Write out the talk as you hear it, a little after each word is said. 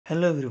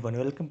Hello everyone,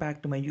 welcome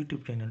back to my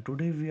YouTube channel.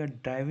 Today we are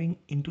diving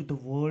into the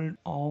world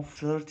of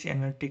search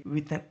analytics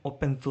with an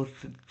open source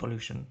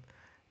solution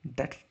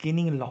that's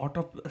gaining a lot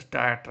of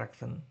star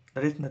traction.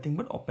 That is nothing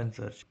but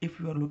OpenSearch. If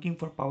you are looking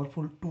for a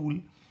powerful tool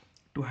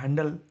to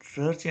handle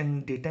search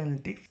and data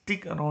analytics,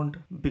 stick around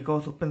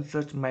because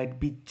OpenSearch might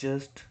be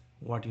just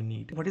what you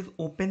need. What is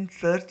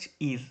OpenSearch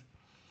is?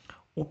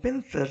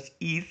 OpenSearch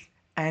is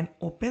an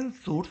open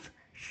source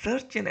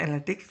search and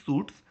analytics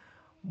suite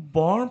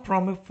born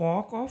from a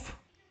fork of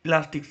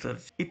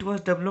Elasticsearch. It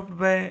was developed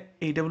by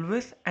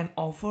AWS and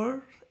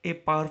offers a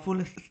powerful,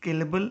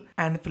 scalable,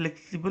 and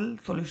flexible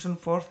solution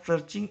for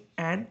searching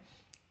and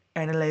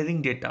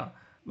analyzing data.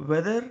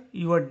 Whether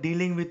you are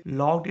dealing with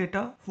log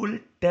data, full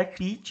text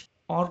speech,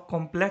 or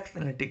complex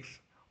analytics,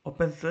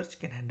 OpenSearch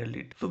can handle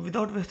it. So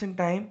without wasting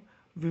time,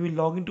 we will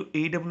log into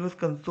AWS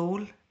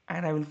console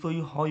and I will show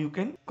you how you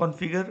can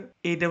configure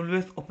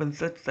AWS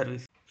OpenSearch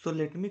service. So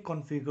let me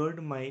configure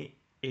my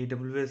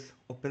AWS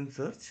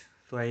OpenSearch.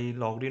 So I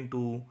logged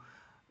into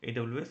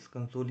AWS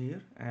console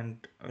here and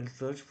I will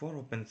search for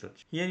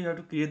OpenSearch. Here you have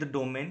to create the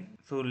domain.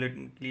 So let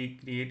me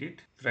create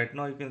it. Right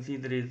now you can see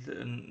there is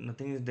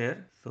nothing is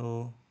there.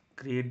 So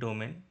create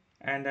domain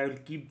and I will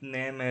keep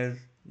name as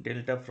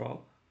Delta Frog.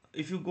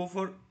 If you go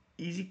for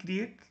easy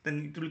create,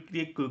 then it will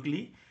create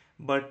quickly,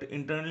 but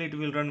internally it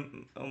will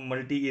run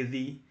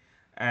multi-AZ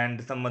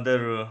and some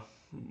other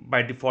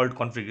by default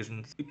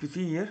configurations. If you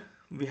see here,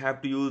 we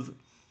have to use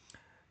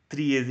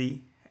 3AZ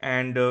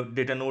and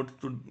data node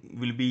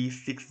will be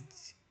 6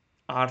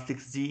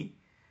 R6G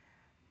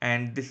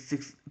and this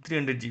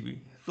 300 GB.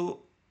 So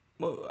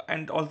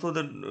and also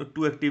the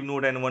two active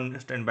node and one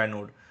standby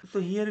node. So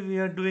here we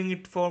are doing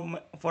it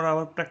for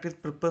our practice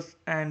purpose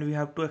and we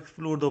have to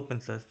explore the open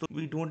source. So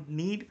we don't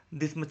need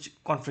this much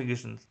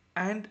configurations.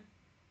 And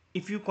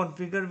if you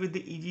configure with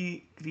the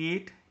easy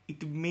create,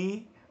 it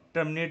may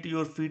terminate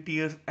your free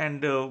tiers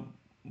and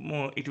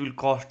it will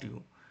cost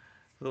you.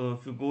 So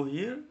if you go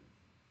here,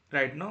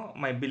 right now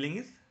my billing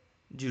is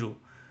 0.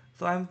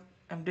 So I'm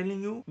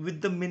telling you with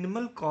the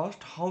minimal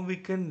cost how we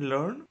can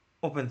learn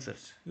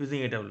OpenSearch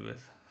using AWS.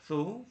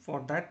 So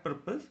for that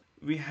purpose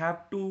we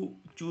have to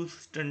choose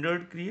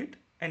standard create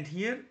and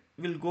here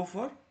we'll go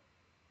for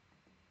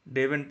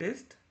dev and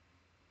test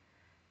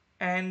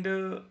and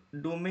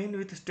domain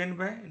with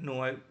standby.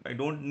 No, I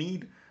don't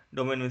need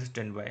domain with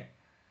standby.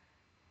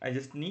 I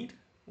just need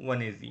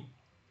one AZ.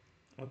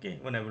 Okay,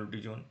 one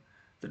availability zone.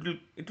 So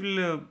it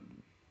will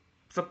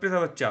suppress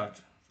our charge.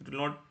 It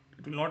will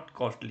not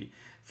costly.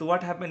 So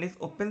what happened is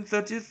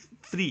OpenSearch is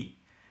free.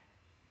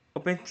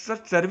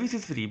 OpenSearch service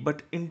is free,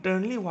 but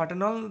internally what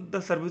and all the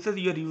services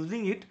you are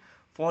using it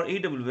for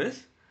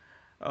AWS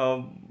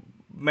uh,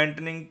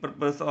 maintaining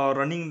purpose or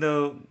running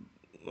the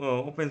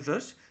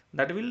OpenSearch,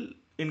 that will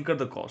incur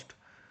the cost.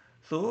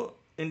 So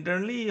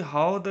internally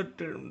how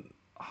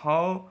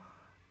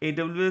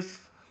AWS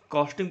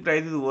costing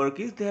prices work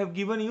is they have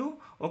given you,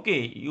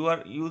 okay,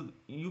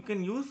 you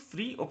can use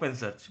free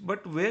OpenSearch,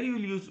 but where you will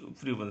use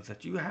free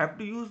OpenSearch, you have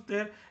to use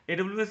their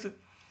AWS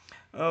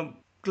uh,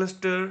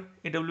 cluster,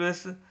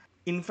 AWS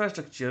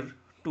infrastructure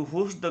to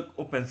host the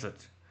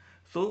OpenSearch.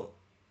 So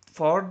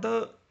for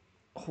the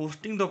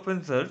hosting the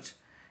OpenSearch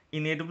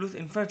in AWS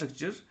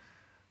infrastructure,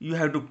 you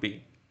have to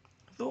pay.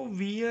 So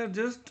we are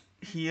just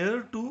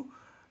here to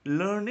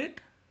learn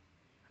it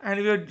and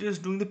we are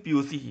just doing the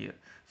POC here.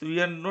 So we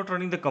are not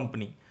running the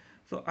company.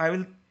 So I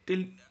will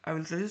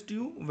suggest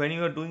you when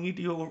you are doing it,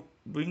 you are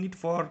doing it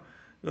for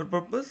your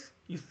purpose,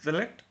 you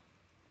select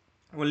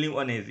only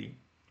one AZ.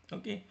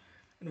 Okay,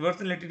 and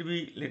version let it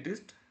be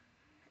latest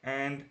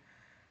and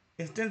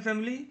instance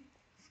family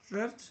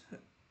search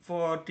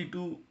for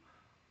T2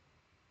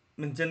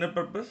 means general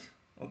purpose.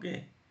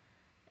 Okay,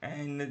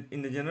 and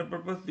in the general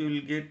purpose you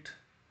will get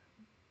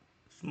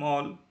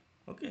small.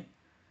 Okay,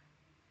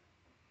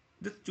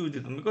 just choose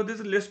this one because this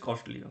is less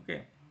costly.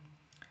 Okay,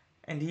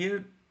 and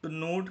here the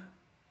node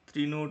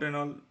 3 node and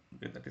all,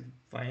 okay, that is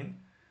fine.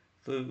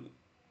 So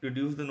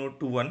reduce the node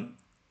to 1.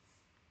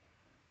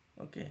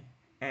 Okay,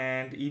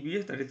 and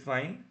EBS, that is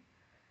fine.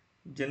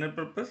 General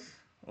purpose,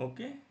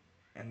 okay,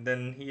 and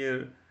then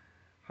here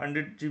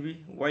 100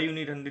 GB. Why you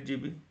need 100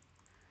 GB?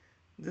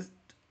 Just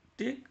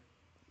take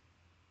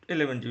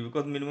 11 GB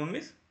because minimum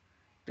is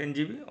 10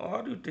 GB,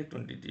 or you take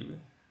 20 GB,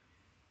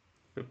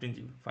 15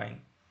 GB,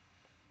 fine.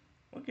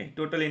 Okay,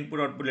 total input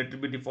output, let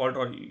it be default,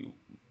 or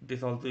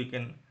this also you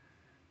can,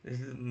 this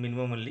is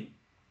minimum only.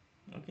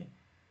 Okay,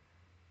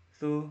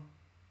 so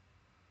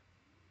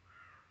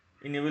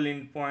enable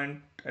endpoint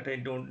that I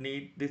don't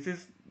need. This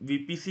is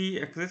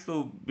VPC access,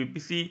 so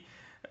VPC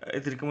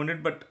is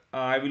recommended, but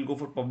I will go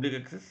for public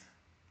access.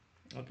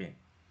 Okay,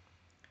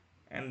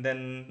 and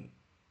then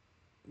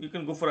you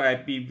can go for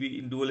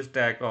IPv dual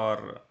stack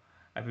or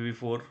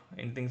IPv4,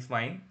 anything's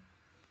fine.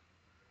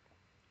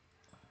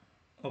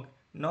 Okay,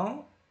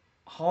 now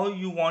how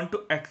you want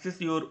to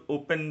access your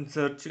open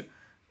search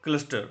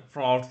cluster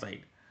from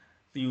outside?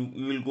 So you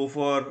will go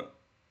for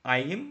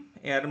IAM,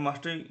 AR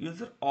master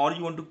user, or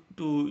you want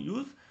to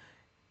use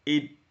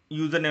a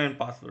username and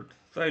password.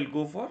 So I'll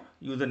go for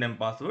username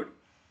password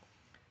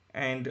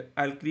and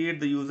I'll create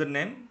the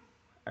username.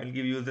 I'll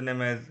give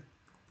username as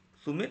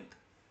Sumit,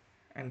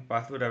 and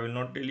password I will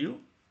not tell you.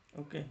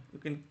 Okay, you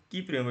can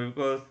keep remember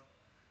because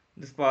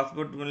this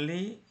password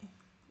only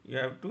you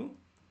have to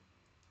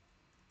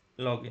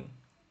log in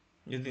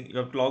using, you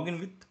have to log in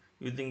with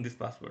using this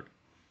password,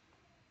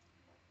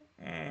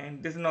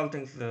 and this and all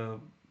things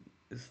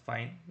is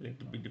fine, let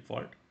it be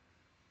default.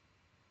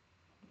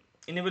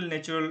 Enable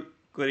natural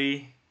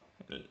query,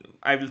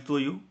 I will show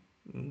you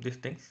these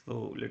things,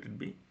 so let it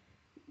be.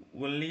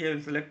 Only I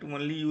will select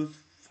only use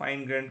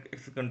fine grained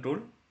access control.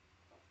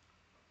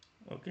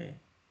 Okay,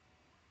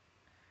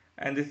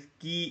 and this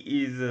key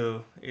is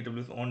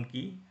AWS on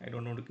key. I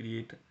don't want to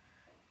create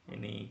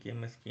any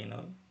KMS key and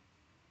all.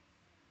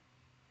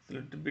 So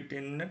let it be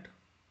 10 minute.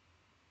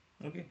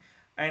 Okay,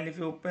 and if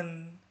you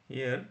open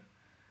here,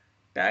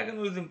 tag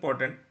and is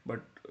important,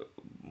 but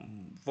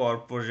for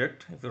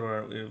project, if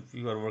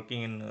you are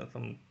working in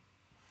some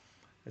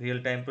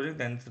real time project,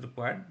 then it's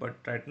required. But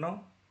right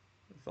now,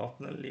 it's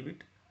optional. Leave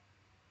it.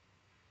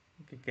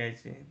 Okay,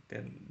 catch it.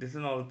 Then this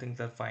and all things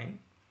are fine.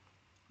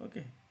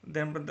 Okay,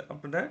 then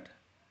after that,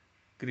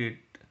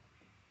 create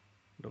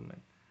domain.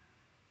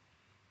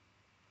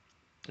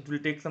 It will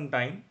take some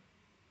time.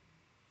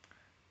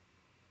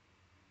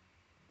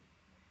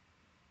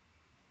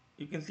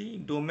 You can see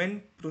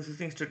domain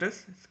processing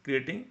status is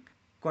creating.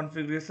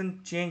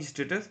 Configuration change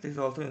status, this is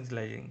also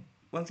initializing.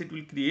 Once it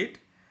will create,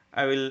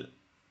 I will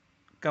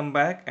come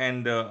back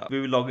and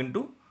we will log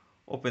into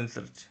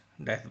OpenSearch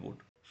dashboard.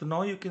 So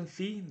now you can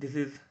see this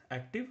is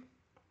active.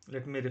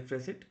 Let me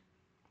refresh it.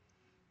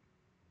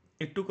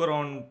 It took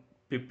around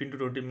 15 to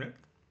 20 minutes.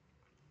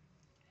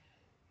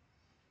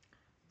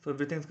 So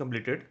everything is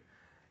completed.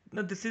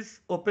 Now this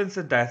is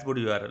OpenSearch dashboard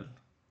URL.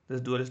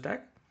 This dual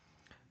stack.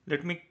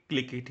 Let me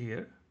click it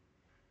here.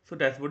 So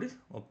dashboard is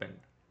open.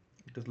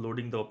 It is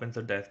loading the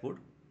OpenSearch dashboard.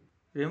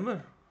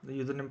 Remember the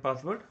username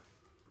password.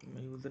 My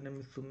username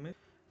is Sumit.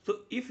 So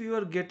if you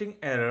are getting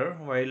error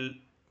while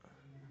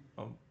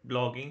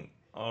blogging,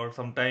 or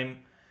sometime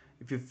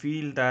if you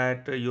feel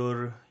that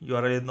your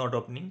URL is not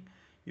opening,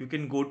 you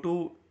can go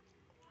to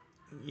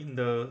in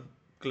the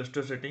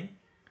cluster setting,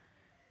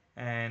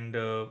 and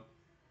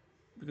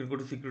you can go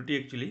to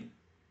security. Actually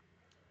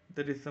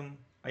there is some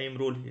IAM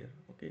role here.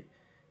 Okay,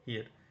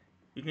 here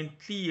you can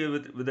see here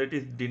whether it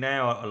is deny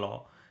or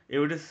allow.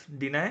 If it is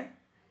deny,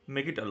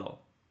 make it allow.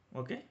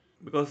 Okay,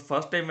 because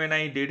first time when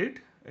I did it,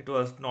 it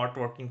was not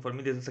working for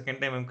me. This is the second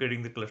time I'm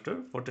creating the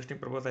cluster for testing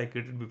purpose. I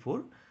created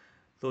before,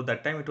 so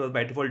that time it was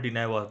by default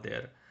deny was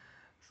there,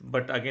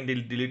 but again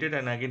deleted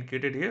and again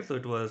created here, so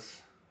it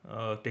was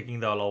taking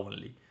the allow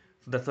only.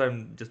 So that's why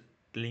I'm just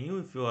telling you,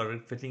 if you are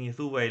facing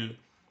issue while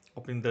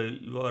opening the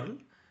URL,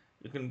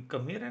 you can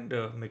come here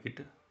and make it